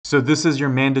So this is your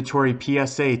mandatory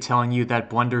PSA telling you that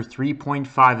Blender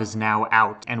 3.5 is now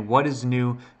out. And what is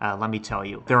new? Let me tell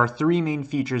you. There are three main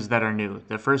features that are new.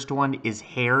 The first one is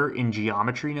hair in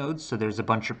geometry nodes. So there's a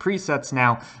bunch of presets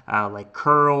now, like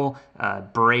curl,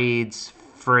 braids,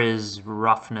 frizz,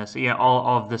 roughness, yeah,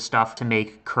 all of the stuff to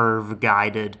make curve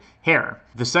guided hair.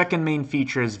 The second main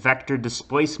feature is vector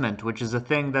displacement, which is a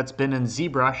thing that's been in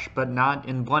ZBrush but not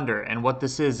in Blender. And what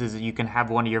this is you can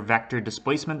have one of your vector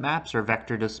displacement maps or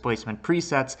vector displacement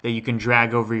presets that you can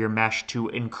drag over your mesh to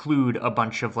include a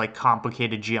bunch of like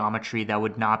complicated geometry that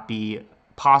would not be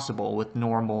possible with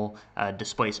normal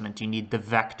displacement. You need the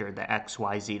vector, the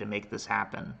XYZ, to make this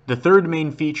happen. The third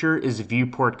main feature is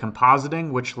viewport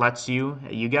compositing, which lets you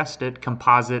guessed it,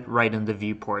 composite right in the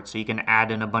viewport. So you can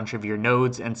add in a bunch of your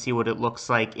nodes and see what it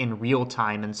looks like in real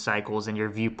time in cycles in your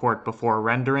viewport before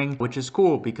rendering, which is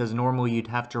cool because normally you'd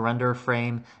have to render a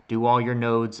frame, do all your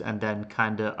nodes, and then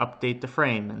kind of update the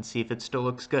frame and see if it still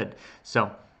looks good. So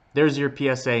there's your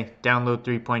PSA. Download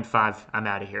 3.5. I'm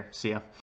out of here. See ya.